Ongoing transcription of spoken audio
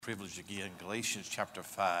Privilege again, Galatians chapter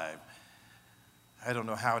 5. I don't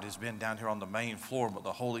know how it has been down here on the main floor, but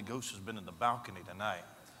the Holy Ghost has been in the balcony tonight.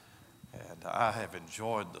 And I have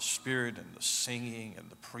enjoyed the spirit and the singing and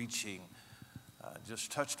the preaching.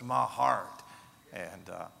 Just touched my heart. And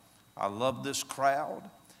I love this crowd.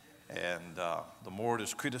 And the more it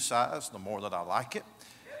is criticized, the more that I like it.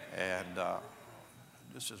 And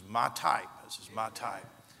this is my type. This is my type.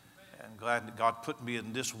 I'm glad that God put me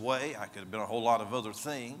in this way. I could have been a whole lot of other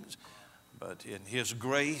things, but in His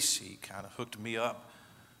grace, He kind of hooked me up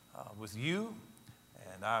with you,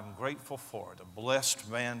 and I'm grateful for it. A blessed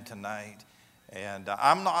man tonight, and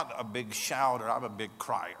I'm not a big shouter. I'm a big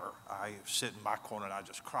crier. I sit in my corner and I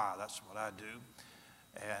just cry. That's what I do,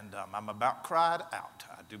 and I'm about cried out.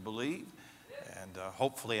 I do believe, and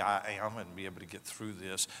hopefully I am and be able to get through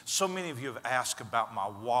this. So many of you have asked about my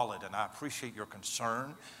wallet, and I appreciate your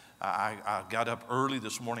concern. I got up early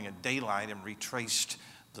this morning at daylight and retraced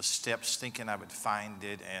the steps thinking I would find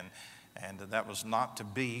it, and that was not to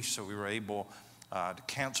be, so we were able to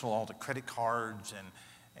cancel all the credit cards,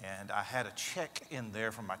 and I had a check in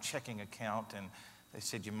there from my checking account, and they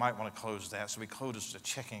said you might want to close that, so we closed the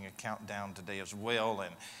checking account down today as well,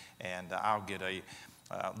 and I'll get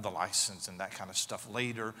the license and that kind of stuff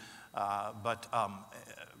later, but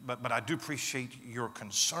I do appreciate your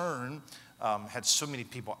concern. Had so many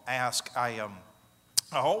people ask. I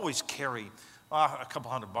always carry a couple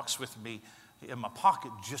 $100 with me in my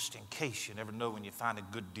pocket just in case. You never know when you find a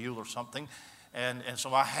good deal or something. And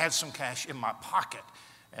so I had some cash in my pocket.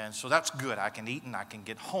 And so that's good. I can eat and I can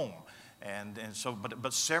get home. And so,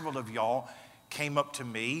 but several of y'all came up to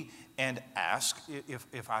me and asked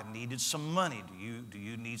if I needed some money. Do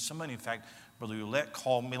you need some money? In fact, Brother Ouellette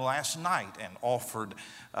called me last night and offered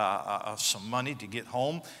some money to get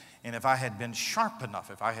home. And if I had been sharp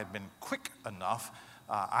enough, if I had been quick enough,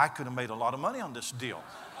 I could have made a lot of money on this deal.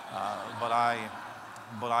 But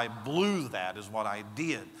I blew that is what I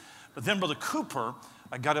did. But then Brother Cooper,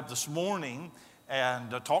 I got up this morning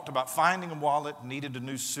and talked about finding a wallet, needed a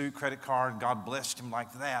new suit, credit card. God blessed him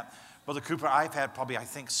like that. Brother Cooper, I've had probably, I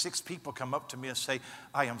think, 6 people come up to me and say,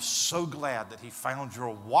 I am so glad that he found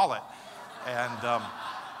your wallet. And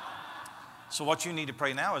so what you need to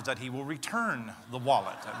pray now is that he will return the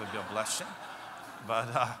wallet. That would be a blessing. But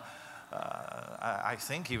I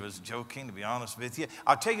think he was joking, to be honest with you.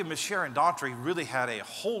 I'll tell you, Miss Sharon Daughtry really had a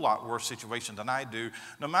whole lot worse situation than I do.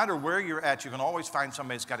 No matter where you're at, you can always find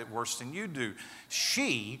somebody that's got it worse than you do.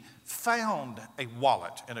 She found a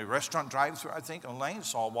wallet in a restaurant drive-thru, I think, on Lane,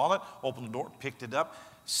 saw a wallet, opened the door, picked it up,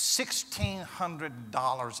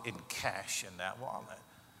 $1,600 in cash in that wallet.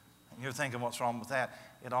 And you're thinking, what's wrong with that?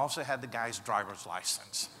 It also had the guy's driver's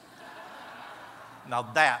license. Now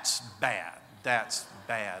that's bad. That's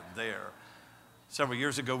bad there. Several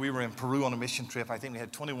years ago, we were in Peru on a mission trip. I think we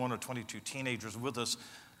had 21 or 22 teenagers with us.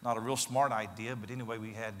 Not a real smart idea, but anyway,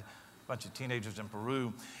 we had a bunch of teenagers in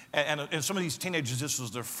Peru. And some of these teenagers, this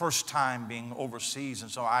was their first time being overseas.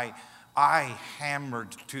 And so I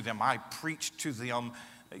hammered to them. I preached to them.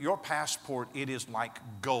 Your passport, it is like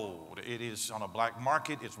gold. It is on a black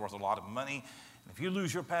market. It's worth a lot of money. If you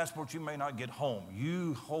lose your passport, you may not get home.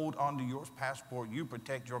 You hold on to your passport. You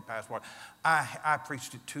protect your passport. I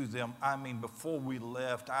preached it to them. I mean, before we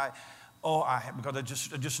left, because I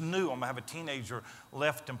just knew I'm going to have a teenager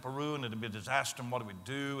left in Peru and it'd be a disaster and what do we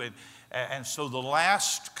do? And so the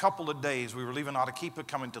last couple of days, we were leaving Arequipa,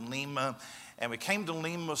 coming to Lima, and we came to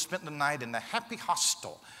Lima, spent the night in the Happy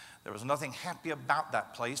Hostel. There was nothing happy about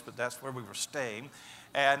that place, but that's where we were staying.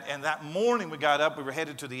 And that morning we got up, we were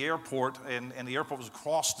headed to the airport, and the airport was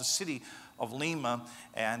across the city of Lima,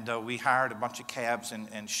 and we hired a bunch of cabs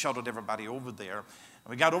and shuttled everybody over there. And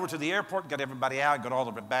we got over to the airport, got everybody out, got all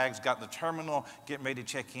of their bags, got in the terminal, getting ready to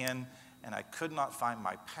check in, and I could not find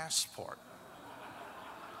my passport.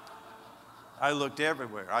 I looked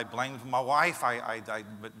everywhere. I blamed my wife,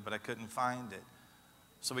 but I couldn't find it.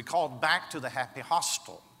 So we called back to the Happy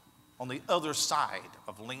Hostel on the other side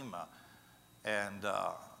of Lima. And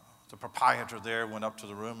the proprietor there went up to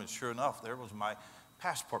the room, and sure enough, there was my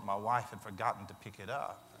passport. My wife had forgotten to pick it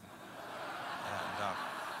up.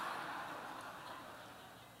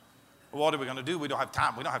 What are we going to do? We don't have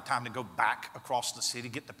time. We don't have time to go back across the city,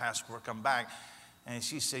 get the passport, come back. And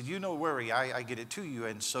she said, you no worry, I get it to you.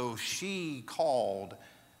 And so she called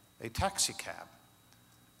a taxi cab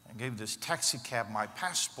and gave this taxi cab my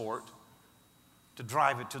passport to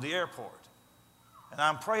drive it to the airport. And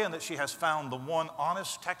I'm praying that she has found the one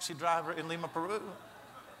honest taxi driver in Lima, Peru.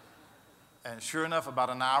 And sure enough, about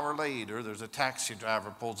an hour later, there's a taxi driver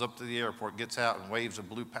pulls up to the airport, gets out and waves a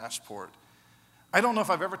blue passport. I don't know if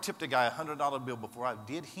I've ever tipped a guy a $100 bill before. I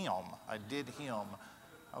did him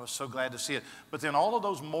I was so glad to see it. But then all of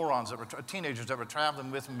those morons that were teenagers that were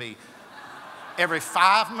traveling with me, every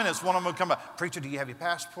 5 minutes, one of them would come up, "Preacher, do you have your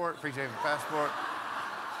passport? Preacher, do you have your passport?"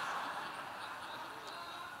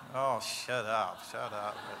 Oh, shut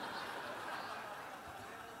up.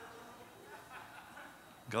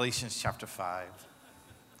 Galatians chapter 5.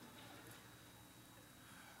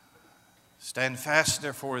 Stand fast,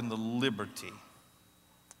 therefore, in the liberty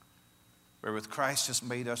wherewith Christ has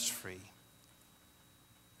made us free,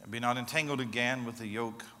 and be not entangled again with the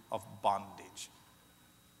yoke of bondage.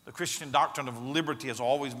 The Christian doctrine of liberty has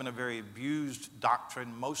always been a very abused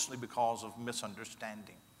doctrine, mostly because of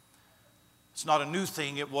misunderstanding. It's not a new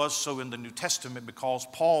thing. It was so in the New Testament, because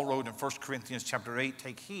Paul wrote in 1 Corinthians chapter 8,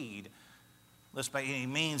 "Take heed, lest by any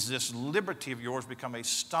means this liberty of yours become a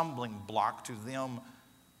stumbling block to them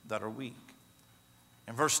that are weak."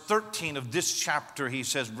 In verse 13 of this chapter, he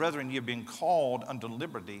says, "Brethren, ye have been called unto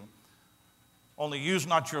liberty. Only use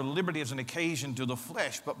not your liberty as an occasion to the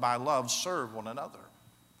flesh, but by love serve one another."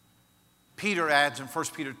 Peter adds in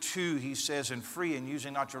 1 Peter 2, he says, "And free, and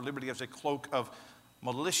using not your liberty as a cloak of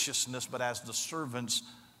maliciousness, but as the servants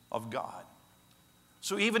of God."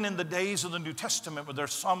 So even in the days of the New Testament, where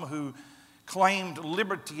there's some who claimed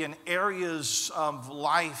liberty in areas of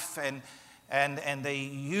life, and they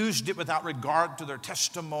used it without regard to their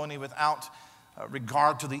testimony, without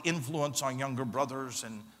regard to the influence on younger brothers,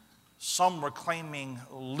 and some were claiming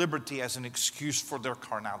liberty as an excuse for their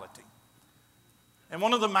carnality. And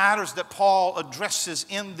one of the matters that Paul addresses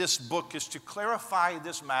in this book is to clarify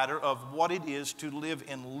this matter of what it is to live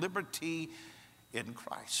in liberty in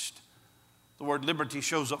Christ. The word liberty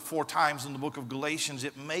shows up 4 times in the book of Galatians.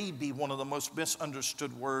 It may be one of the most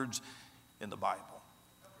misunderstood words in the Bible.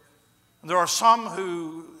 And there are some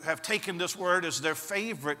who have taken this word as their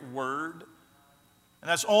favorite word, and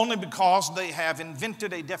that's only because they have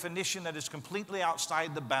invented a definition that is completely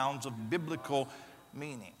outside the bounds of biblical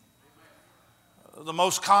meaning. The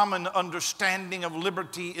most common understanding of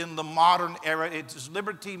liberty in the modern era is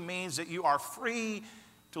liberty means that you are free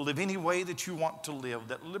to live any way that you want to live,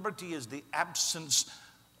 that liberty is the absence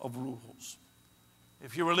of rules.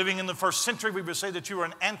 If you were living in the first century, we would say that you were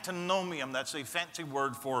an antinomian. That's a fancy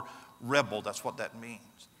word for rebel. That's what that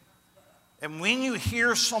means. And when you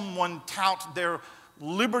hear someone tout their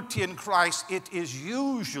liberty in Christ, it is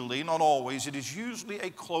usually, not always, it is usually a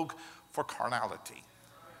cloak for carnality.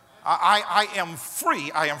 I am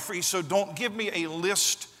free, so don't give me a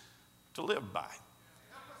list to live by.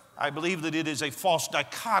 I believe that it is a false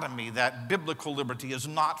dichotomy that biblical liberty is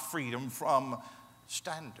not freedom from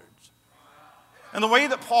standards. And the way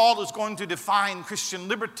that Paul is going to define Christian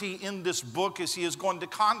liberty in this book is he is going to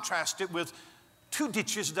contrast it with 2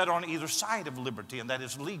 ditches that are on either side of liberty, and that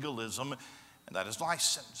is legalism and that is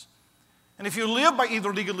license. And if you live by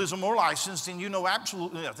either legalism or license, then you know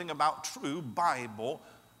absolutely nothing about true Bible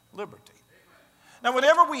liberty. Now,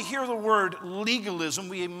 whenever we hear the word legalism,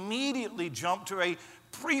 we immediately jump to a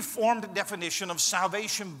preformed definition of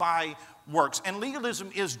salvation by works. And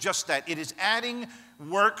legalism is just that. It is adding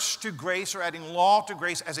works to grace, or adding law to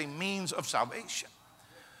grace as a means of salvation.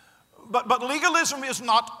 But legalism is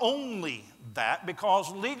not only that,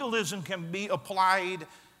 because legalism can be applied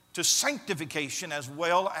to sanctification as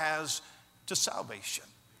well as to salvation.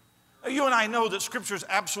 You and I know that Scripture is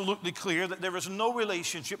absolutely clear that there is no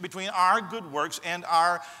relationship between our good works and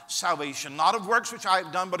our salvation. Not of works which I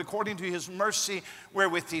have done, but according to His mercy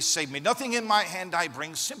wherewith He saved me. Nothing in my hand I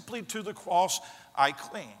bring, simply to the cross I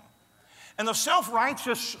cling. And the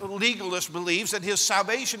self-righteous legalist believes that his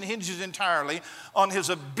salvation hinges entirely on his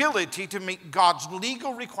ability to meet God's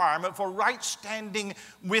legal requirement for right standing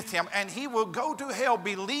with Him. And he will go to hell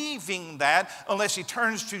believing that unless he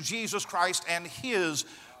turns to Jesus Christ and His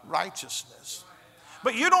righteousness.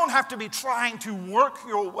 But you don't have to be trying to work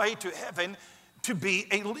your way to heaven to be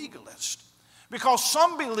a legalist. Because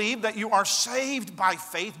some believe that you are saved by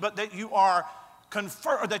faith, but that you are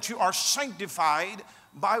sanctified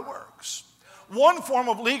by works. One form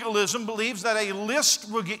of legalism believes that a list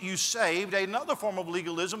will get you saved. Another form of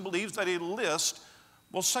legalism believes that a list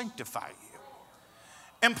will sanctify you.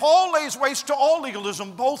 And Paul lays waste to all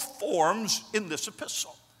legalism, both forms, in this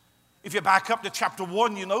epistle. If you back up to chapter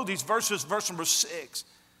 1, you know these verses, verse number 6.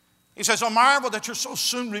 He says, "I marvel that you're so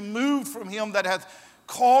soon removed from Him that hath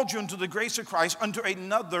called you into the grace of Christ unto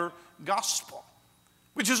another gospel,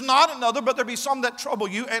 which is not another, but there be some that trouble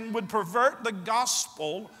you and would pervert the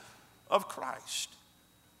gospel of Christ."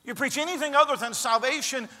 You preach anything other than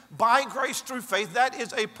salvation by grace through faith, that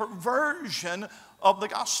is a perversion of the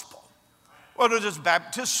gospel. Whether it is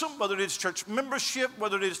baptism, whether it is church membership,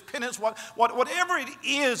 whether it is penance, whatever it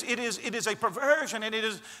is a perversion, and it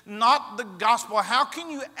is not the gospel. How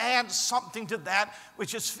can you add something to that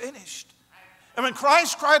which is finished? And when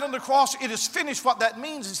Christ cried on the cross, it is finished, what that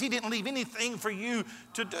means is he didn't leave anything for you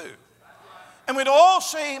to do. And we'd all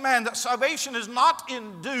say, amen, that salvation is not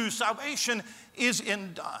in do, salvation is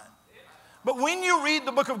in done. But when you read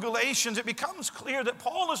the book of Galatians, it becomes clear that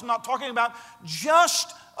Paul is not talking about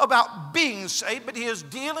just about being saved, but he is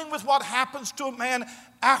dealing with what happens to a man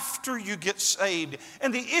after you get saved.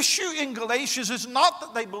 And the issue in Galatians is not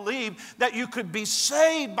that they believe that you could be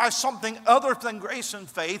saved by something other than grace and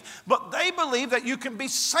faith, but they believe that you can be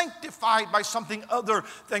sanctified by something other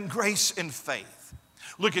than grace and faith.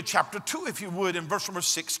 Look at chapter 2, if you would, in verse number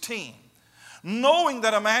 16. Knowing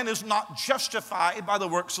that a man is not justified by the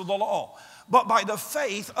works of the law, but by the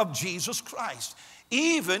faith of Jesus Christ.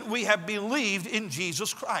 Even we have believed in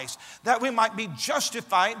Jesus Christ, that we might be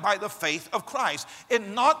justified by the faith of Christ,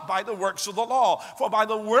 and not by the works of the law. For by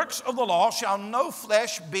the works of the law shall no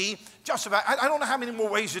flesh be justified. I don't know how many more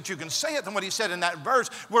ways that you can say it than what he said in that verse.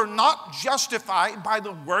 We're not justified by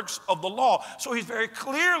the works of the law. So he's very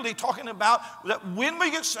clearly talking about that when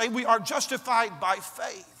we get saved, we are justified by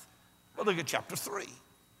faith. Well, look at chapter 3.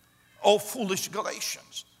 O foolish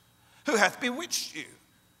Galatians, who hath bewitched you,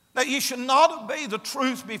 that ye should not obey the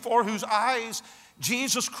truth, before whose eyes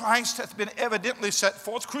Jesus Christ hath been evidently set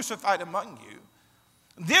forth, crucified among you.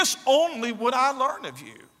 This only would I learn of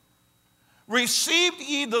you. Received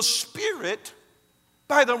ye the Spirit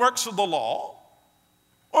by the works of the law,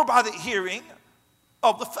 or by the hearing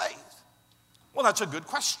of the faith? Well, that's a good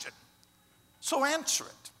question. So answer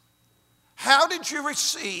it. How did you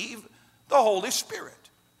receive the Holy Spirit?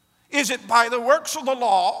 Is it by the works of the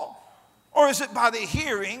law, or is it by the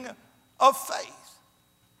hearing of faith?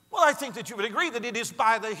 Well, I think that you would agree that it is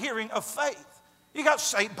by the hearing of faith. You got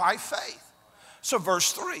saved by faith. So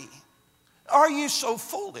verse 3, are ye so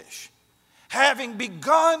foolish? Having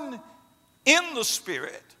begun in the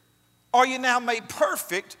Spirit, are ye now made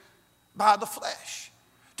perfect by the flesh?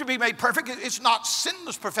 To be made perfect, it's not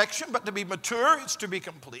sinless perfection, but to be mature, it's to be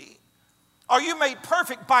complete. Are you made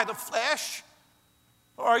perfect by the flesh,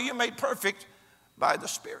 or are you made perfect by the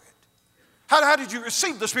Spirit? How did you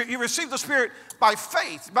receive the Spirit? You received the Spirit by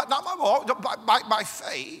faith, but not by law, by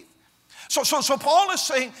faith. So Paul is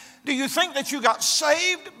saying, do you think that you got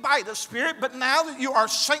saved by the Spirit, but now that you are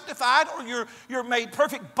sanctified, or you're made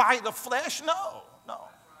perfect by the flesh? No.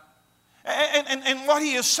 And what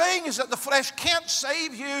he is saying is that the flesh can't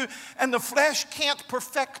save you, and the flesh can't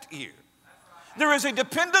perfect you. There is a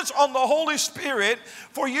dependence on the Holy Spirit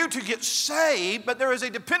for you to get saved, but there is a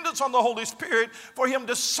dependence on the Holy Spirit for him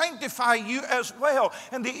to sanctify you as well.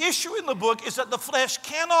 And the issue in the book is that the flesh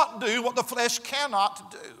cannot do what the flesh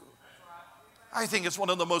cannot do. I think it's one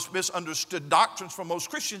of the most misunderstood doctrines for most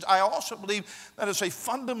Christians. I also believe that is a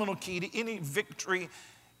fundamental key to any victory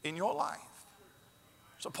in your life.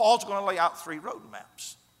 So Paul's going to lay out 3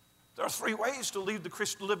 roadmaps. There are 3 ways to live the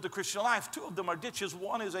Christian life. 2 of them are ditches.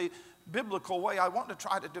 One is a biblical way. I want to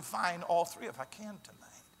try to define all 3 if I can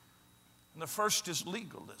tonight. And the first is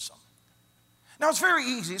legalism. Now it's very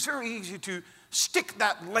easy to stick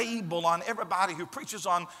that label on everybody who preaches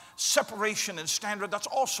on separation and standard. That's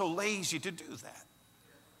also lazy to do that.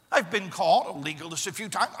 I've been called a legalist a few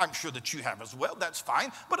times. I'm sure that you have as well. That's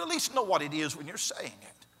fine. But at least know what it is when you're saying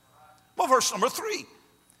it. Well, verse number 3.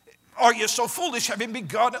 Are you so foolish, having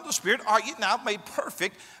begun in the Spirit, are you now made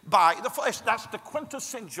perfect by the flesh? That's the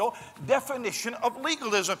quintessential definition of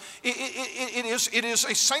legalism. It is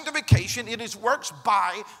a sanctification. It is works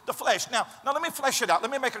by the flesh. Now let me flesh it out.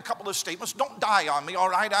 Let me make a couple of statements. Don't die on me, all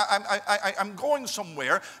right? I'm going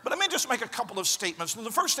somewhere, but let me just make a couple of statements. And the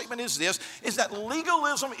first statement is this, is that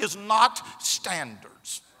legalism is not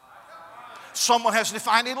standards. Someone has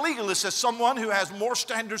defined a legalist as someone who has more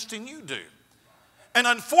standards than you do. And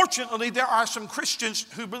unfortunately, there are some Christians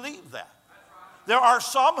who believe that. There are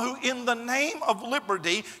some who, in the name of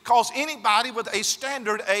liberty, calls anybody with a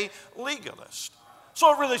standard a legalist.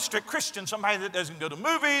 So a really strict Christian, somebody that doesn't go to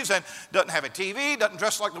movies and doesn't have a TV, doesn't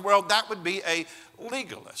dress like the world, that would be a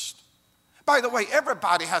legalist. By the way,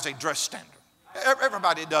 everybody has a dress standard.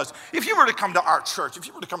 Everybody does. If you were to come to our church, if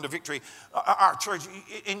you were to come to Victory, our church,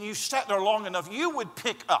 and you sat there long enough, you would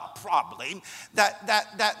pick up probably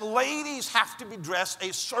that ladies have to be dressed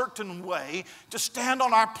a certain way to stand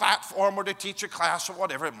on our platform or to teach a class or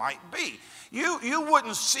whatever it might be. You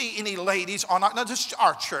wouldn't see any ladies on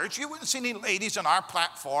our church. You wouldn't see any ladies on our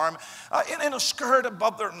platform in a skirt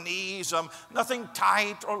above their knees, nothing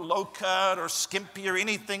tight or low cut or skimpy or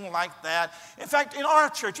anything like that. In fact, in our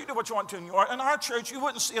church, you do what you want to in in our church, you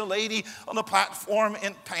wouldn't see a lady on the platform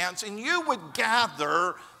in pants, and you would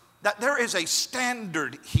gather that there is a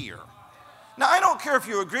standard here. Now, I don't care if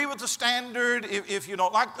you agree with the standard, if you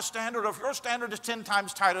don't like the standard, or if your standard is 10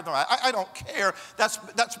 times tighter than mine. I don't care.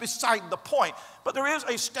 That's beside the point. But there is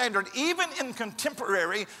a standard. Even in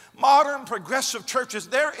contemporary, modern, progressive churches,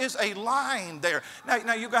 there is a line there. Now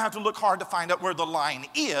you're going to have to look hard to find out where the line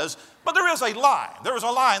is, but there is a line. There is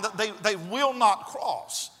a line that they will not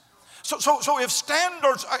cross. So if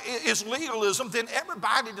standards is legalism, then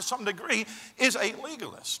everybody to some degree is a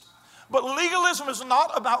legalist. But legalism is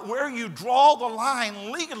not about where you draw the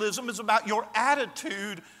line. Legalism is about your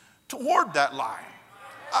attitude toward that line.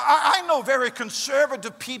 I know very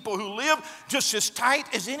conservative people who live just as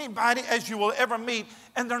tight as anybody as you will ever meet,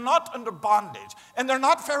 and they're not under bondage, and they're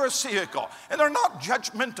not pharisaical, and they're not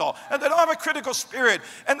judgmental, and they don't have a critical spirit,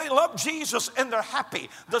 and they love Jesus, and they're happy.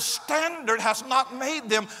 The standard has not made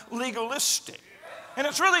them legalistic. And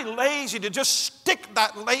it's really lazy to just stick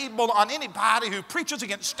that label on anybody who preaches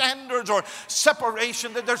against standards or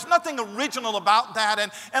separation. There's nothing original about that.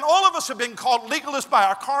 And all of us have been called legalists by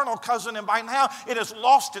our carnal cousin, and by now it has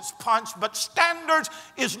lost its punch. But standards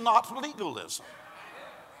is not legalism.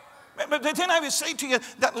 But then I would say to you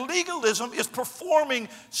that legalism is performing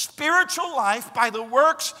spiritual life by the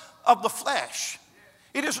works of the flesh.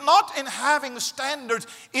 It is not in having standards,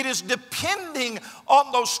 it is depending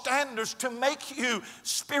on those standards to make you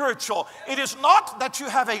spiritual. It is not that you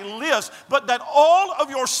have a list, but that all of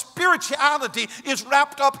your spirituality is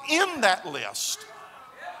wrapped up in that list.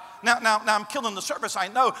 Now I'm killing the service, I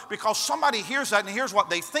know, because somebody hears that, and here's what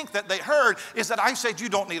they think that they heard, is that I said you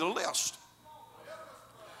don't need a list.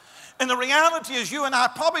 And the reality is you and I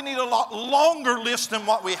probably need a lot longer list than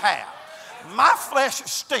what we have. My flesh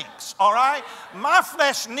stinks, all right? My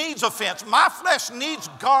flesh needs a fence. My flesh needs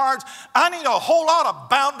guards. I need a whole lot of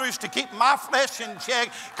boundaries to keep my flesh in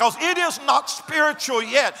check because it is not spiritual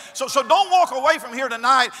yet. So don't walk away from here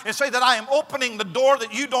tonight and say that I am opening the door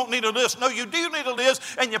that you don't need a list. No, you do need a list,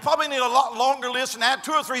 and you probably need a lot longer list and add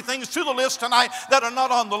 2 or 3 things to the list tonight that are not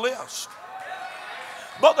on the list.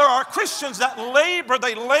 But there are Christians that labor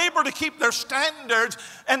to keep their standards,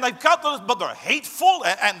 and they've got those, but they're hateful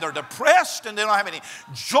and they're depressed and they don't have any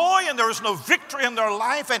joy and there is no victory in their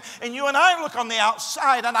life. And you and I look on the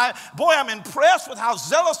outside, and I'm impressed with how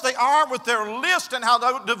zealous they are with their list and how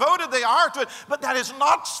devoted they are to it, but that is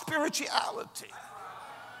not spirituality.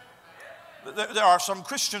 There are some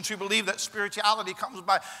Christians who believe that spirituality comes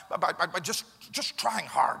by just trying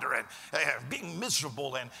harder and being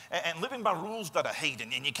miserable and living by rules that I hate,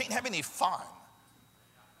 and you can't have any fun.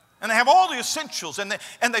 And they have all the essentials, and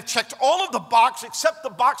they've checked all of the boxes except the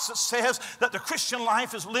box that says that the Christian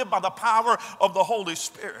life is lived by the power of the Holy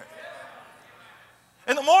Spirit.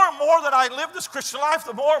 And the more and more that I live this Christian life,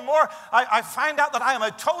 the more and more I find out that I am a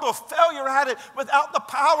total failure at it without the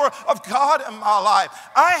power of God in my life.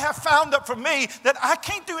 I have found that for me that I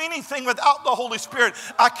can't do anything without the Holy Spirit.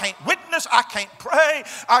 I can't witness, I can't pray,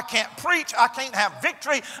 I can't preach, I can't have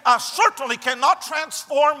victory. I certainly cannot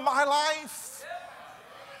transform my life.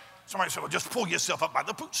 Somebody said, well, just pull yourself up by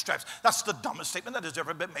the bootstraps. That's the dumbest statement that has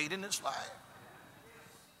ever been made in this life.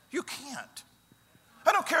 You can't.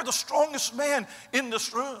 I don't care the strongest man in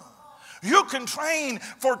this room. You can train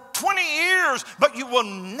for 20 years, but you will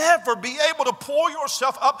never be able to pull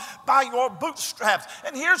yourself up by your bootstraps.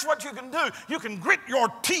 And here's what you can do. You can grit your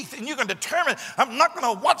teeth and you can determine, I'm not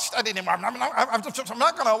going to watch that anymore. I'm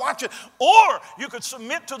not going to watch it. Or you could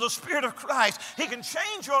submit to the Spirit of Christ. He can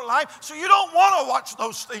change your life so you don't want to watch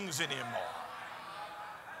those things anymore.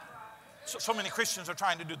 So many Christians are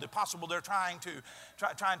trying to do the possible. They're trying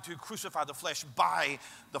to crucify the flesh by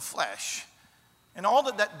the flesh. And all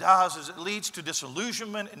that does is it leads to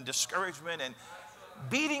disillusionment and discouragement and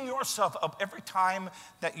beating yourself up every time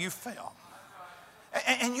that you fail.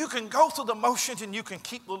 And you can go through the motions and you can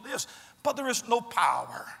keep the list, but there is no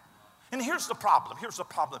power. And here's the problem.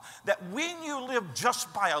 That when you live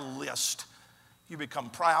just by a list, you become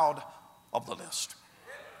proud of the list.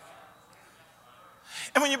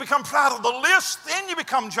 And when you become proud of the list, then you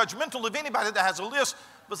become judgmental of anybody that has a list,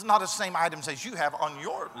 but it's not the same items as you have on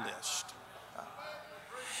your list.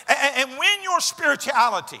 And when your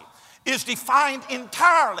spirituality is defined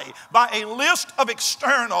entirely by a list of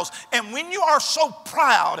externals, and when you are so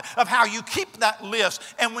proud of how you keep that list,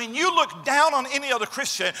 and when you look down on any other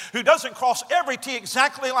Christian who doesn't cross every T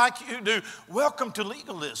exactly like you do, welcome to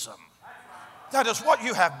legalism. That is what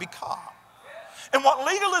you have become. And what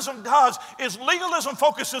legalism does is legalism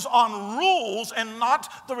focuses on rules and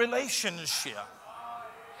not the relationship.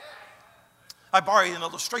 I borrow an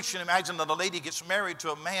illustration. Imagine that a lady gets married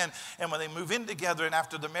to a man, and when they move in together and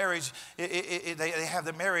after the marriage, they have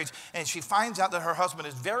the marriage, and she finds out that her husband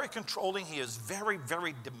is very controlling. He is very,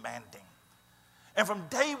 very demanding. And from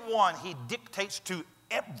day one, he dictates to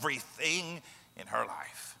everything in her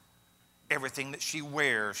life. Everything that she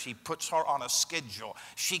wears, he puts her on a schedule.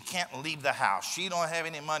 She can't leave the house. She don't have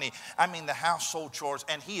any money. I mean, the household chores,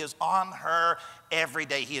 and he is on her every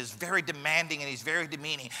day. He is very demanding and he's very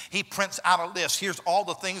demeaning. He prints out a list. Here's all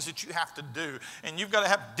the things that you have to do. And you've got to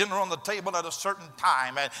have dinner on the table at a certain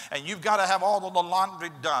time. And you've got to have all of the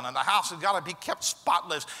laundry done. And the house has got to be kept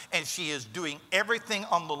spotless. And she is doing everything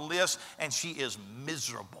on the list, and she is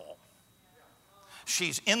miserable.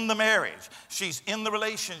 She's in the marriage. She's in the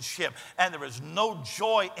relationship, and there is no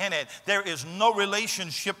joy in it. There is no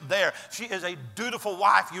relationship there. She is a dutiful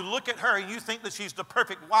wife. You look at her and you think that she's the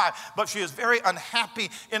perfect wife, but she is very unhappy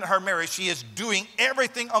in her marriage. She is doing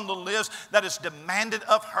everything on the list that is demanded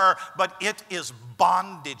of her, but it is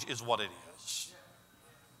bondage is what it is.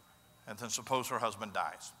 And then suppose her husband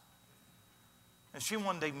dies. And she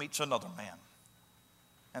one day meets another man,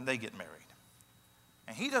 and they get married.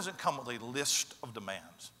 And he doesn't come with a list of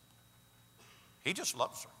demands. He just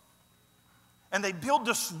loves her. And they build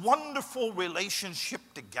this wonderful relationship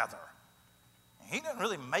together. And he doesn't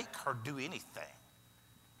really make her do anything.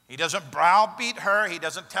 He doesn't browbeat her. He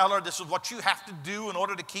doesn't tell her, this is what you have to do in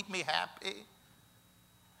order to keep me happy.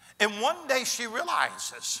 And one day she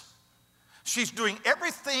realizes she's doing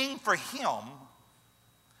everything for him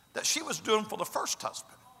that she was doing for the first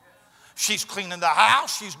husband. She's cleaning the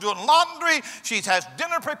house, she's doing laundry, she has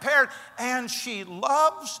dinner prepared, and she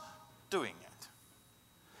loves doing it.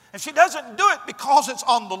 And she doesn't do it because it's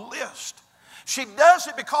on the list. She does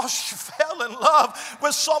it because she fell in love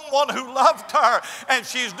with someone who loved her. And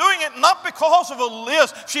she's doing it not because of a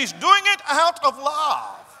list, she's doing it out of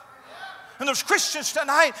love. And there's Christians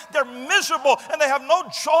tonight, they're miserable and they have no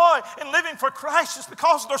joy in living for Christ. It's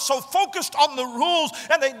because they're so focused on the rules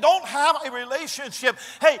and they don't have a relationship.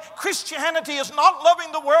 Hey, Christianity is not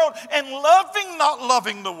loving the world and loving not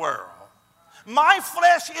loving the world. My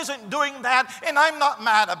flesh isn't doing that, and I'm not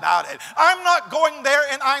mad about it. I'm not going there,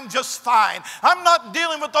 and I'm just fine. I'm not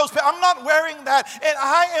dealing with those people. I'm not wearing that, and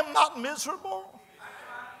I am not miserable.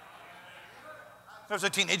 There's a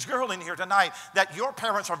teenage girl in here tonight that your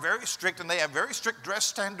parents are very strict and they have very strict dress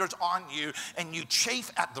standards on you, and you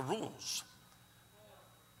chafe at the rules.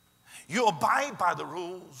 You abide by the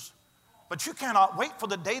rules, but you cannot wait for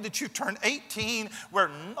the day that you turn 18 where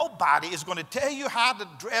nobody is going to tell you how to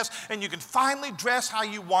dress and you can finally dress how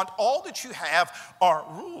you want. All that you have are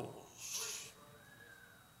rules.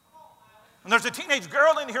 And there's a teenage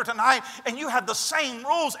girl in here tonight and you have the same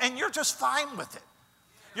rules and you're just fine with it.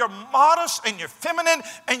 You're modest and you're feminine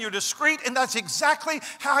and you're discreet, and that's exactly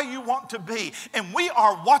how you want to be. And we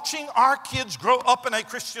are watching our kids grow up in a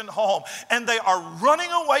Christian home, and they are running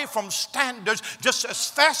away from standards just as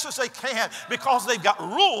fast as they can because they've got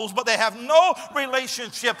rules, but they have no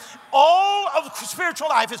relationship. All of spiritual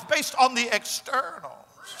life is based on the externals.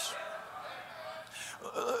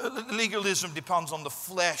 Legalism depends on the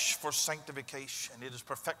flesh for sanctification. It is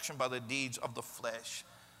perfection by the deeds of the flesh.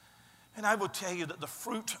 And I will tell you that the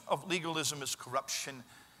fruit of legalism is corruption,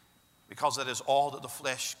 because that is all that the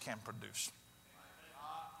flesh can produce.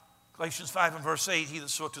 Galatians 5 and verse 8, he that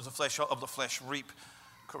soweth to the flesh of the flesh reap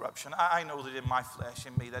corruption. I know that in my flesh,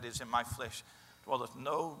 in me, that is in my flesh, dwelleth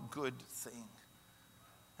no good thing.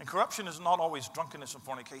 And corruption is not always drunkenness and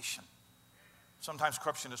fornication. Sometimes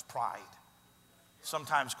corruption is pride.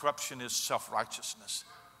 Sometimes corruption is self-righteousness.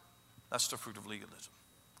 That's the fruit of legalism.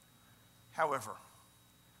 However,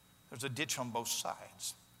 there's a ditch on both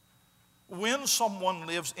sides. When someone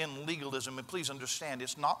lives in legalism, and please understand,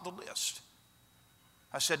 it's not the list.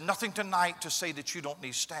 I said nothing tonight to say that you don't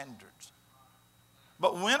need standards.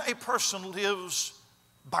 But when a person lives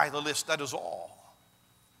by the list, that is all,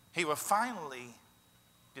 he will finally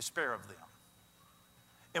despair of them.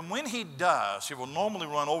 And when he does, he will normally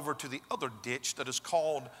run over to the other ditch that is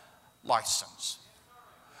called license.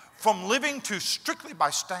 From living to strictly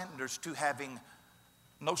by standards to having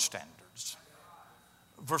no standards.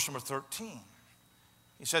 Verse number 13.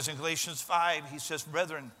 He says in Galatians 5, he says,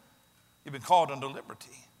 brethren, you've been called unto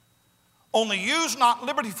liberty. Only use not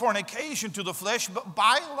liberty for an occasion to the flesh, but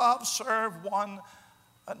by love serve one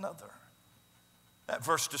another. That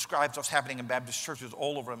verse describes what's happening in Baptist churches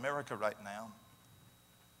all over America right now.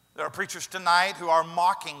 There are preachers tonight who are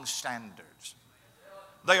mocking standards.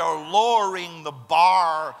 They are lowering the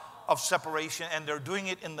bar of separation, and they're doing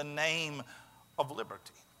it in the name of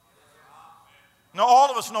liberty. Now,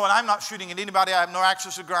 all of us know, and I'm not shooting at anybody. I have no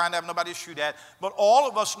access to grind. I have nobody to shoot at. But all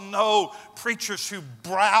of us know preachers who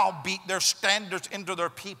browbeat their standards into their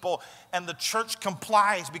people, and the church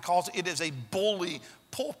complies because it is a bully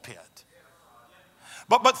pulpit.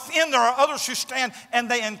 But then there are others who stand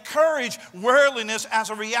and they encourage worldliness as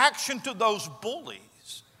a reaction to those bullies.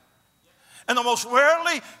 And the most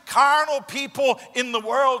worldly, carnal people in the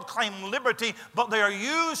world claim liberty, but they are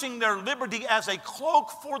using their liberty as a cloak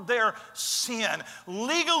for their sin.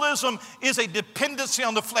 Legalism is a dependency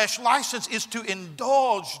on the flesh. License is to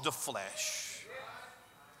indulge the flesh.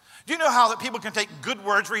 Do you know how that people can take good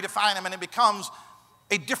words, redefine them, and it becomes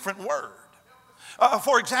a different word?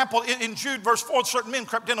 For example, in Jude verse 4, certain men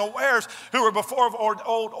crept in unawares who were before of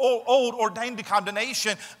old ordained to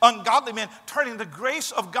condemnation, ungodly men, turning the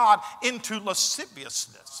grace of God into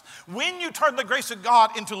lasciviousness. When you turn the grace of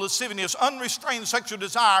God into lasciviousness, unrestrained sexual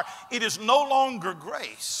desire, it is no longer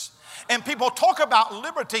grace. And people talk about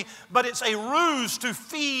liberty, but it's a ruse to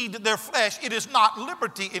feed their flesh. It is not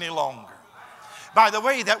liberty any longer. By the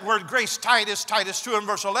way, that word grace, Titus 2 and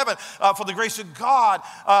verse 11, for the grace of God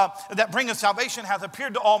that bringeth salvation hath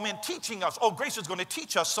appeared to all men, teaching us. Oh, grace is going to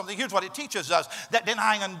teach us something. Here's what it teaches us, that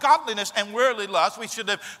denying ungodliness and worldly lust, we should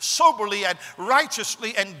live soberly and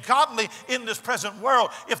righteously and godly in this present world.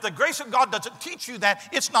 If the grace of God doesn't teach you that,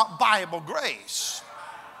 it's not Bible grace.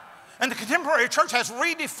 And the contemporary church has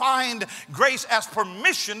redefined grace as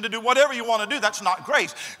permission to do whatever you want to do. That's not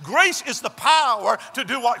grace. Grace is the power to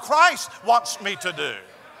do what Christ wants me to do.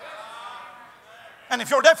 And if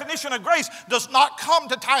your definition of grace does not come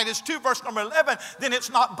to Titus 2 verse number 11, then it's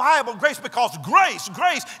not Bible grace, because grace,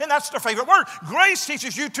 and that's their favorite word. Grace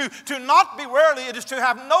teaches you to not be worldly. It is to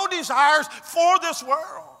have no desires for this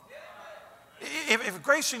world. If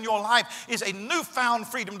grace in your life is a newfound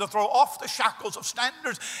freedom to throw off the shackles of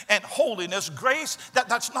standards and holiness, grace,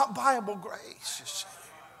 that's not Bible grace, you see.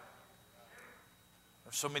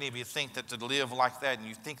 There's so many of you think that to live like that, and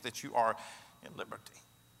you think that you are in liberty.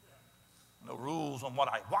 No rules on what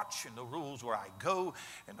I watch, and no rules where I go,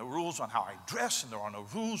 and no rules on how I dress, and there are no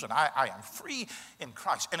rules, and I am free in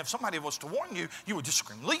Christ. And if somebody was to warn you, you would just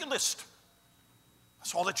scream, legalist.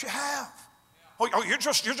 That's all that you have. Oh, you're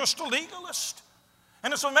just a legalist.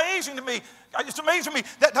 And it's amazing to me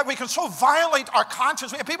that we can so violate our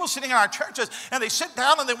conscience. We have people sitting in our churches and they sit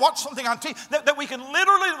down and they watch something on TV that we can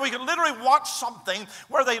literally watch something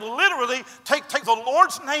where they literally take the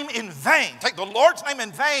Lord's name in vain. Take the Lord's name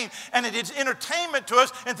in vain, and it is entertainment to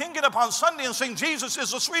us, and then get up on Sunday and sing, Jesus is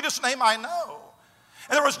the sweetest name I know.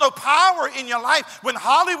 And there is no power in your life when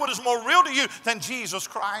Hollywood is more real to you than Jesus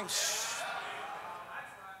Christ.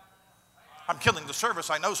 I'm killing the service,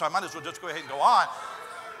 I know, so I might as well just go ahead and go on.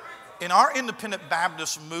 In our independent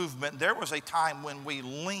Baptist movement, there was a time when we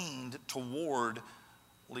leaned toward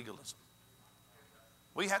legalism.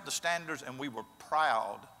 We had the standards, and we were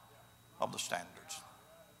proud of the standards.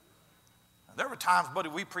 There were times, buddy,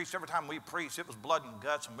 we preached. Every time we preached, it was blood and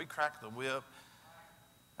guts, and we cracked the whip.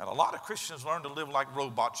 And a lot of Christians learned to live like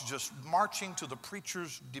robots, just marching to the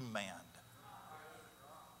preacher's demand.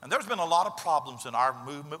 And there's been a lot of problems in our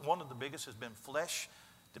movement. One of the biggest has been flesh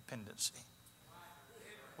dependency.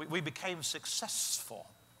 We became successful.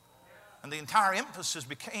 And the entire emphasis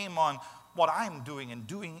became on what I'm doing and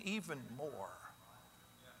doing even more.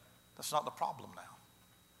 That's not the problem now.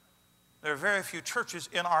 There are very few churches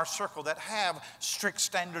in our circle that have strict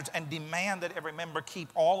standards and demand that every member keep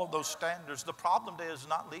all of those standards. The problem today is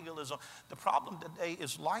not legalism. The problem today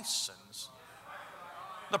is license.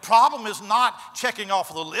 The problem is not checking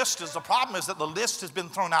off the list. The problem is that the list has been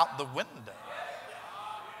thrown out the window.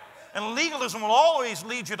 And legalism will always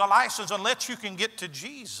lead you to license unless you can get to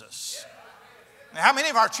Jesus. Now, how many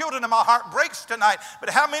of our children, and my heart breaks tonight, but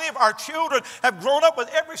how many of our children have grown up with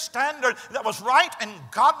every standard that was right and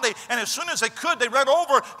godly, and as soon as they could, they ran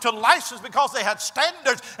over to license because they had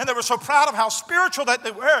standards, and they were so proud of how spiritual that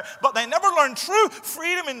they were, but they never learned true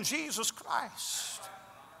freedom in Jesus Christ.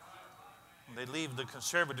 They leave the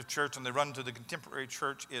conservative church and they run to the contemporary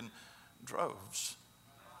church in droves.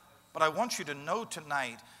 But I want you to know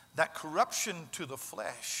tonight that corruption to the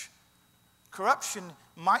flesh, corruption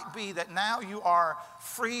might be that now you are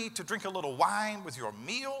free to drink a little wine with your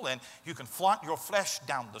meal, and you can flaunt your flesh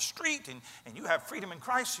down the street, and you have freedom in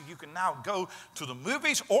Christ, so you can now go to the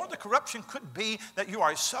movies. Or the corruption could be that you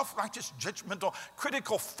are a self-righteous, judgmental,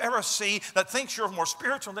 critical Pharisee that thinks you're more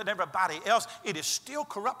spiritual than everybody else. It is still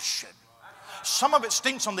corruption. Some of it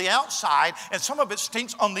stinks on the outside and some of it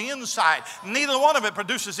stinks on the inside. Neither one of it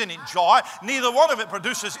produces any joy. Neither one of it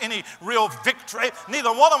produces any real victory.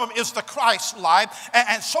 Neither one of them is the Christ life.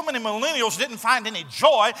 And so many millennials didn't find any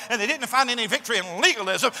joy and they didn't find any victory in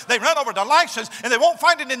legalism. They ran over to license and they won't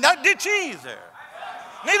find it in that ditch either.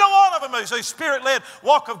 Neither one of them is a Spirit-led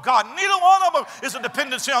walk of God. Neither one of them is a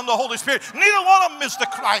dependency on the Holy Spirit. Neither one of them is the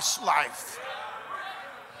Christ life.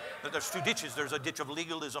 There's two ditches. There's a ditch of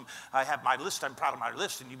legalism. I have my list. I'm proud of my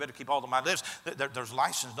list, and you better keep all of my lists. There's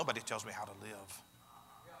license. Nobody tells me how to live.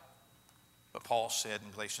 But Paul said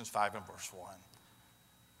in Galatians 5 and verse 1,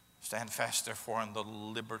 stand fast, therefore, in the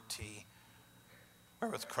liberty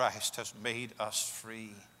wherewith Christ has made us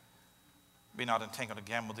free. Be not entangled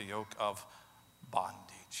again with the yoke of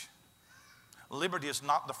bondage. Liberty is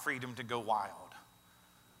not the freedom to go wild.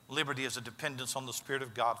 Liberty is a dependence on the Spirit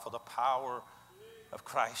of God for the power of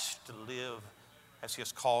Christ to live as He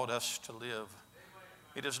has called us to live.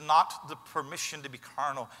 It is not the permission to be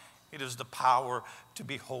carnal. It is the power to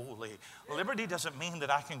be holy. Liberty doesn't mean that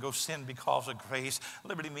I can go sin because of grace.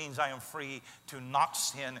 Liberty means I am free to not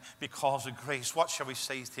sin because of grace. What shall we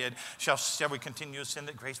say then? Shall we continue to sin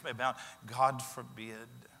that grace may abound? God forbid.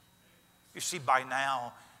 You see, by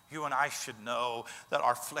now, you and I should know that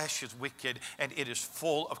our flesh is wicked and it is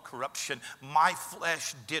full of corruption. My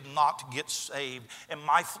flesh did not get saved, and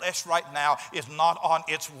my flesh right now is not on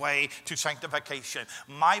its way to sanctification.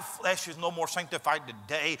 My flesh is no more sanctified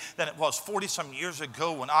today than it was 40-some years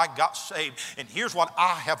ago when I got saved. And here's what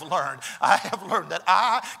I have learned. I have learned that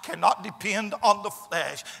I cannot depend on the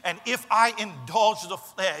flesh. And if I indulge the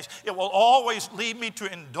flesh, it will always lead me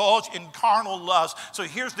to indulge in carnal lust. So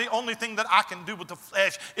here's the only thing that I can do with the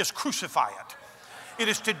flesh is crucify it. It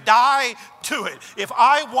is to die to it. If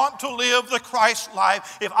I want to live the Christ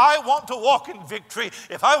life, if I want to walk in victory,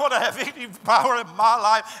 if I want to have any power in my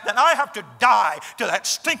life, then I have to die to that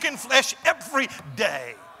stinking flesh every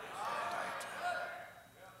day.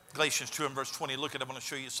 Galatians 2 and verse 20. Look at it. I want to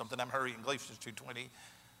show you something. I'm hurrying. Galatians 2:20.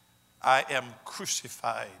 I am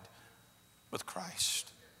crucified with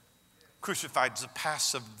Christ. Crucified is a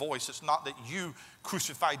passive voice. It's not that you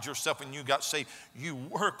crucified yourself and you got saved. You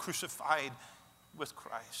were crucified with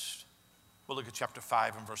Christ. We'll look at chapter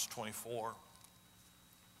 5 and verse 24.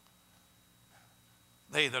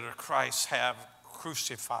 They that are Christ have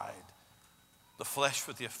crucified the flesh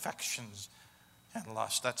with the affections and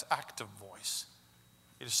lust. That's active voice.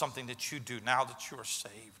 It is something that you do now that you are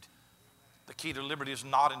saved. The key to liberty is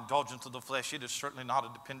not indulgence of the flesh. It is certainly not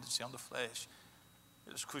a dependency on the flesh.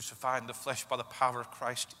 It is crucifying the flesh by the power of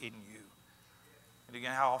Christ in you. And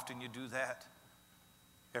again, how often you do that?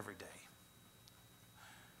 Every day.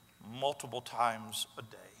 Multiple times a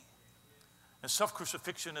day. And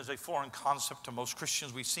self-crucifixion is a foreign concept to most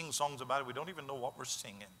Christians. We sing songs about it. We don't even know what we're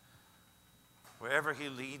singing. Wherever He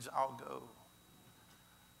leads, I'll go.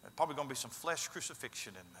 There's probably going to be some flesh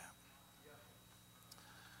crucifixion in that.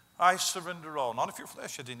 I surrender all. Not if your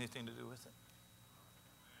flesh has anything to do with it.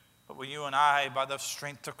 But when you and I, by the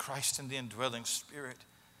strength of Christ and the indwelling Spirit,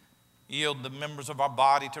 yield the members of our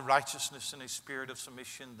body to righteousness in a spirit of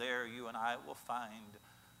submission, there you and I will find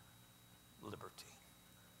liberty.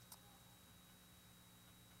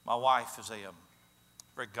 My wife is a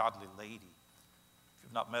very godly lady. If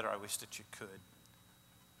you've not met her, I wish that you could.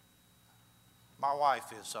 My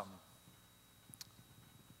wife is the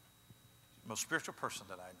most spiritual person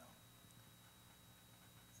that I know.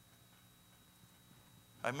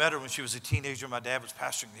 I met her when she was a teenager. My dad was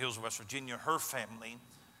pastoring in the hills of West Virginia. Her family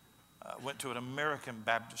went to an American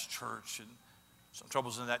Baptist church, and some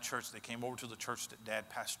troubles in that church. They came over to the church that Dad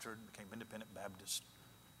pastored and became Independent Baptist.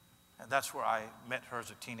 And that's where I met her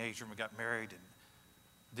as a teenager, and we got married. And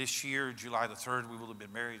this year, July the 3rd, we will have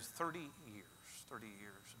been married 30 years. 30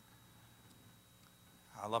 years.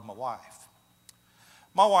 I love my wife.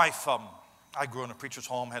 My wife, I grew in a preacher's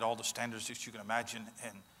home, had all the standards that you can imagine,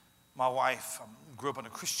 and my wife grew up in a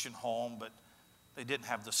Christian home, but they didn't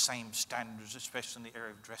have the same standards, especially in the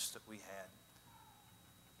area of dress that we had.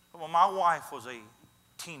 But when my wife was a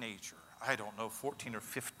teenager, I don't know, 14 or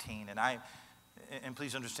 15, and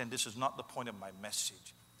please understand, this is not the point of my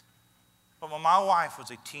message. But when my wife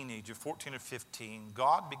was a teenager, 14 or 15,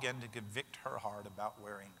 God began to convict her heart about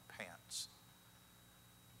wearing pants.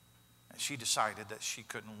 And she decided that she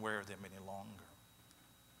couldn't wear them any longer.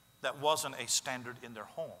 That wasn't a standard in their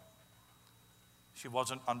home. She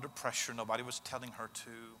wasn't under pressure. Nobody was telling her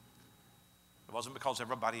to. It wasn't because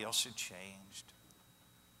everybody else had changed.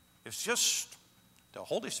 It's just the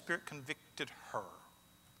Holy Spirit convicted her,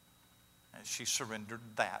 and she surrendered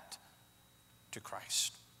that to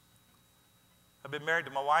Christ. I've been married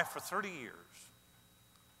to my wife for 30 years.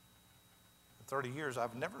 30 years,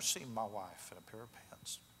 I've never seen my wife in a pair of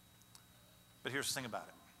pants. But here's the thing about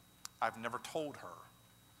it. I've never told her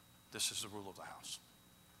this is the rule of the house.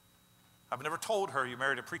 I've never told her, you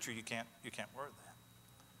married a preacher, you can't wear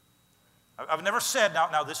that. I've never said,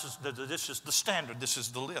 now this is the standard, this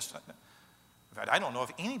is the list. In fact, I don't know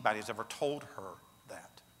if anybody has ever told her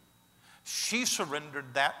that. She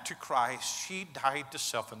surrendered that to Christ. She died to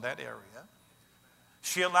self in that area.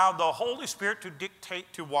 She allowed the Holy Spirit to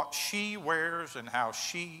dictate to what she wears and how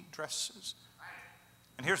she dresses.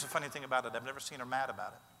 And here's the funny thing about it. I've never seen her mad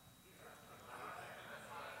about it.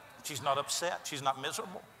 She's not upset. She's not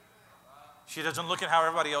miserable. She doesn't look at how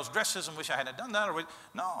everybody else dresses and wish I hadn't done that.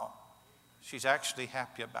 No, she's actually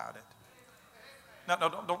happy about it. No,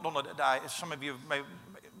 don't let it die. Some of you may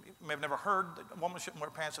have never heard that a woman shouldn't wear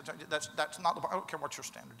pants. That's not the, I don't care what your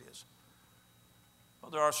standard is.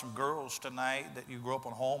 But there are some girls tonight that you grow up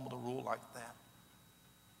in a home with a rule like that.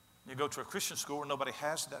 You go to a Christian school where nobody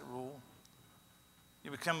has that rule. You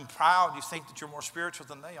become proud. You think that you're more spiritual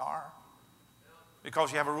than they are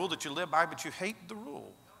because you have a rule that you live by, but you hate the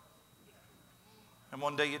rule. And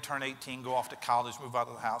one day you turn 18, go off to college, move out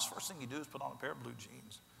of the house. First thing you do is put on a pair of blue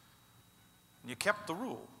jeans. And you kept the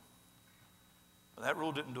rule. But that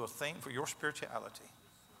rule didn't do a thing for your spirituality.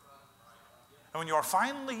 And when you are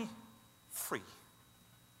finally free,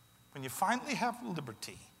 when you finally have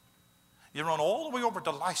liberty, you run all the way over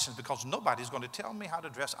to license because nobody's going to tell me how to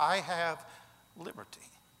dress. I have liberty.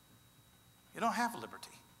 You don't have liberty.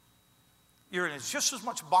 You're in just as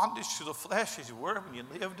much bondage to the flesh as you were when you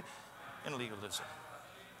lived in legalism.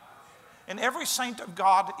 And every saint of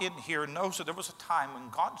God in here knows that there was a time when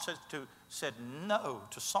God said no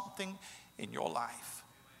to something in your life.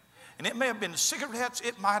 And it may have been cigarettes,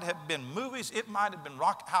 it might have been movies, it might have been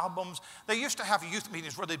rock albums. They used to have youth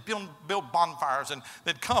meetings where they'd build bonfires and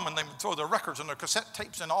they'd come and they'd throw their records and their cassette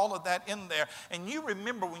tapes and all of that in there. And you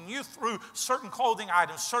remember when you threw certain clothing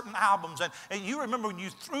items, certain albums, and you remember when you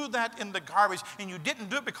threw that in the garbage and you didn't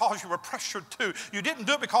do it because you were pressured to. You didn't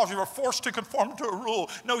do it because you were forced to conform to a rule.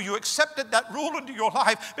 No, you accepted that rule into your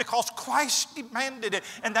life because Christ demanded it.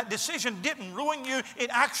 And that decision didn't ruin you. It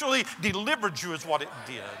actually delivered you is what it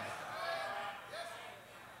did.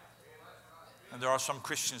 And there are some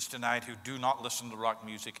Christians tonight who do not listen to rock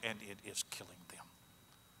music, and it is killing them.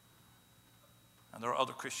 And there are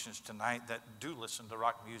other Christians tonight that do listen to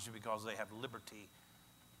rock music because they have liberty,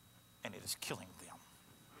 and it is killing them.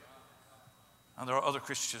 And there are other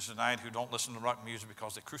Christians tonight who don't listen to rock music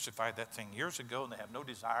because they crucified that thing years ago, and they have no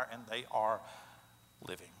desire, and they are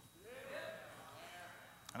living.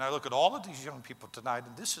 And I look at all of these young people tonight,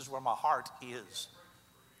 and this is where my heart is.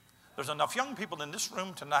 There's enough young people in this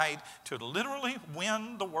room tonight to literally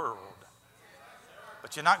win the world.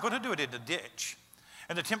 But you're not going to do it in a ditch.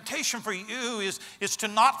 And the temptation for you is to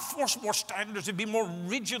not force more standards, to be more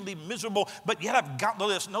rigidly miserable, but yet I've got the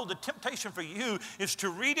list. No, the temptation for you is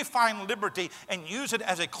to redefine liberty and use it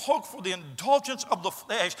as a cloak for the indulgence of the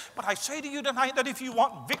flesh. But I say to you tonight that if you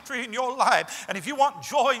want victory in your life, and if you want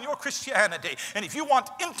joy in your Christianity, and if you want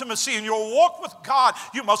intimacy in your walk with God,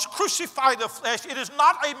 you must crucify the flesh. It is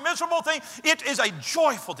not a miserable thing. It is a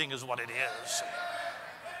joyful thing is what it is.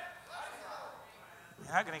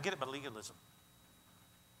 You're not going to get it by legalism.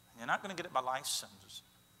 You're not going to get it by license.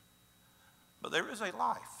 But there is a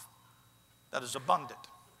life that is abundant,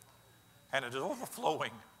 and it is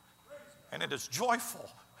overflowing, and it is joyful,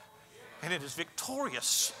 and it is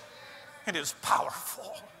victorious, and it is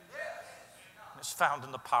powerful. And it's found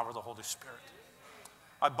in the power of the Holy Spirit.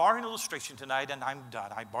 I borrow an illustration tonight, and I'm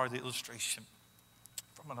done. I borrow the illustration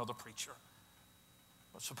from another preacher.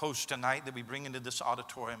 But suppose tonight that we bring into this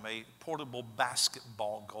auditorium a portable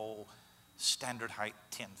basketball goal, standard height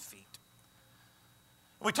 10 feet.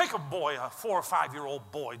 We take a boy, a 4 or 5 year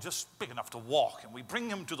old boy, just big enough to walk, and we bring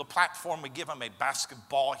him to the platform. We give him a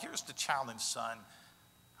basketball. Here's the challenge, son.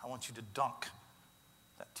 I want you to dunk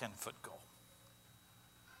that 10-foot goal.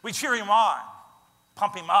 We cheer him on,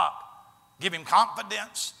 pump him up, give him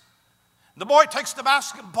confidence. The boy takes the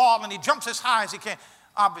basketball and he jumps as high as he can.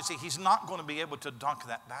 Obviously, he's not going to be able to dunk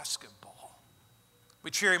that basketball. We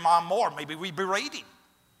cheer him on more. Maybe we berate him.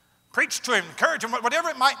 Preach to him, encourage him, whatever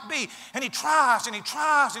it might be. And he tries and he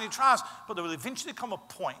tries and he tries. But there will eventually come a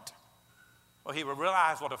point where he will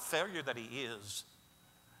realize what a failure that he is,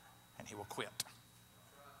 and he will quit.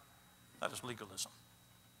 That is legalism.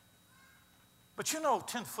 But you know,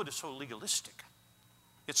 10 foot is so legalistic.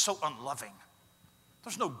 It's so unloving.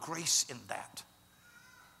 There's no grace in that.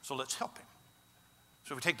 So let's help him.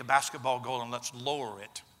 So we take the basketball goal and let's lower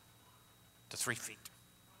it to 3 feet.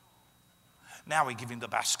 Now we give him the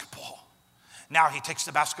basketball. Now he takes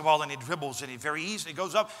the basketball and he dribbles and he very easily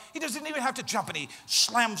goes up. He doesn't even have to jump and he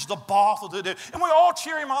slams the ball. And we all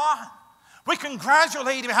cheer him on. We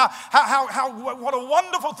congratulate him. What a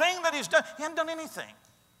wonderful thing that he's done. He hasn't done anything.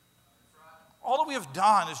 All that we have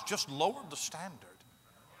done is just lowered the standard.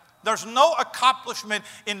 There's no accomplishment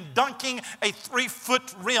in dunking a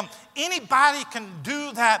 3-foot rim. Anybody can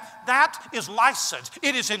do that. That is license.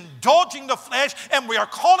 It is indulging the flesh, and we are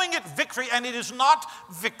calling it victory, and it is not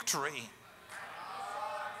victory.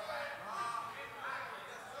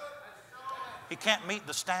 He can't meet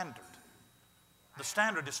the standard. The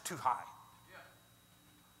standard is too high.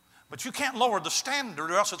 But you can't lower the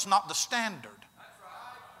standard, or else it's not the standard.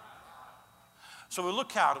 So we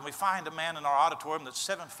look out and we find a man in our auditorium that's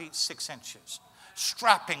 7 feet 6 inches,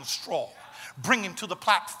 strapping straw, bring him to the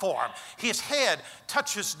platform. His head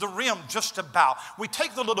touches the rim just about. We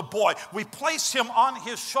take the little boy, we place him on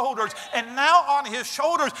his shoulders, and now on his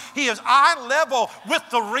shoulders he is eye level with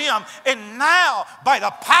the rim. And now, by the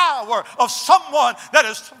power of someone that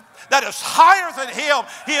is higher than him,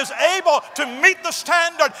 he is able to meet the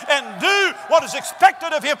standard and do what is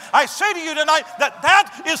expected of him. I say to you tonight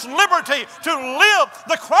that is liberty, to live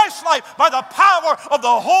the Christ life by the power of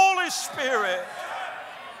the Holy Spirit.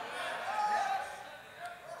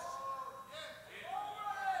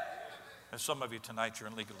 And some of you tonight, you're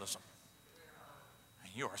in legalism.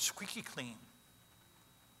 And you are squeaky clean.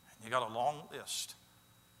 And you got a long list.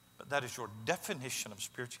 But that is your definition of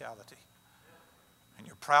spirituality. And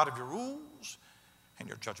you're proud of your rules, and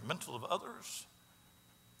you're judgmental of others.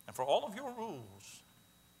 And for all of your rules,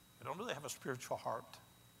 you don't really have a spiritual heart.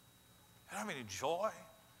 You don't have any joy,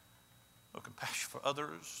 no compassion for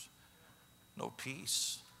others, no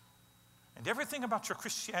peace. And everything about your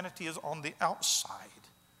Christianity is on the outside.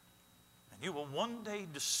 And you will one day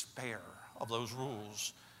despair of those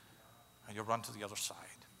rules, and you'll run to the other side.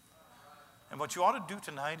 And what you ought to do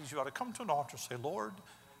tonight is you ought to come to an altar and say, Lord,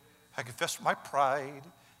 I confess my pride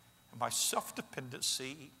and my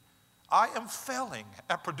self-dependency. I am failing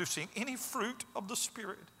at producing any fruit of the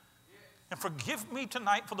Spirit. And forgive me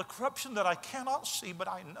tonight for the corruption that I cannot see, but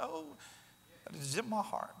I know that it is in my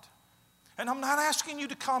heart. And I'm not asking you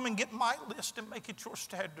to come and get my list and make it your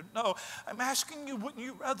standard. No, I'm asking you, wouldn't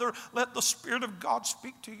you rather let the Spirit of God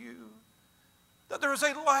speak to you? That there is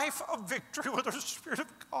a life of victory where the Spirit of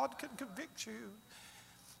God can convict you.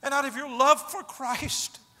 And out of your love for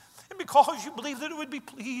Christ, and because you believe that it would be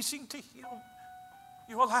pleasing to Him,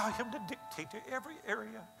 you allow Him to dictate to every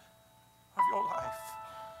area of your life.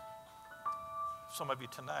 Some of you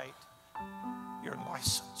tonight, you're in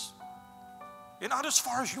license. You're not as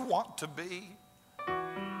far as you want to be,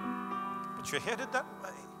 but you're headed that way.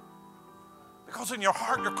 Because in your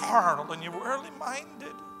heart, you're carnal and you're worldly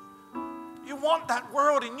minded. You want that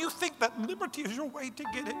world, and you think that liberty is your way to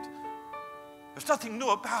get it. There's nothing new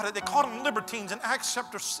about it. They called them libertines in Acts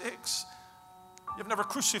chapter 6. You've never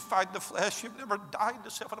crucified the flesh. You've never died to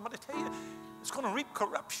self. And I'm going to tell you, it's going to reap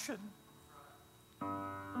corruption. You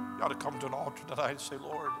ought to come to an altar tonight and say,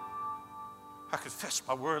 Lord, I confess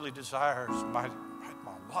my worldly desires, my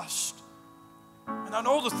lust. And I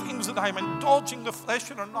know the things that I'm indulging the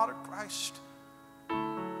flesh in are not of Christ.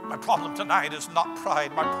 My problem tonight is not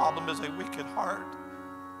pride. My problem is a wicked heart.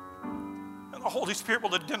 And the Holy Spirit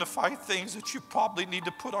will identify things that you probably need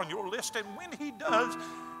to put on your list. And when He does,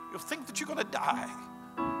 you'll think that you're going to die.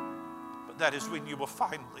 But that is when you will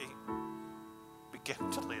finally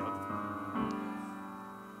begin to live.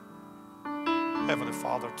 Heavenly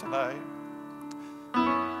Father, tonight,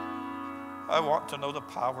 I want to know the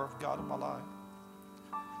power of God in my life.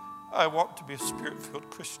 I want to be a Spirit-filled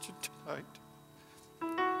Christian tonight.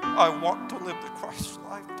 I want to live the Christ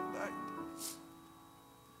life tonight.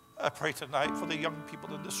 I pray tonight for the young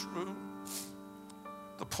people in this room,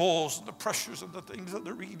 the pulls and the pressures and the things that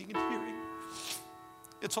they're reading and hearing.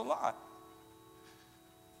 It's a lot.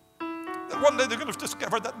 That one day they're going to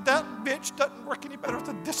discover that bitch doesn't work any better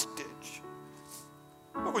than this ditch.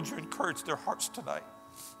 But would you encourage their hearts tonight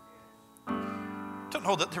to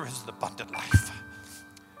know that there is an abundant life,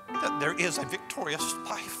 that there is a victorious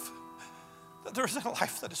life, that there is a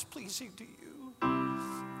life that is pleasing to you,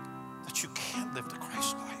 that you can live the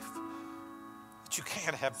Christ life, that you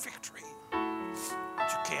can have victory,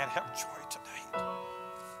 that you can have joy tonight.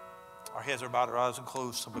 Our heads are bowed, our eyes are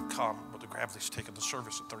closed. Some have come, but the Gravely's taken the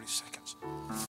service in 30 seconds.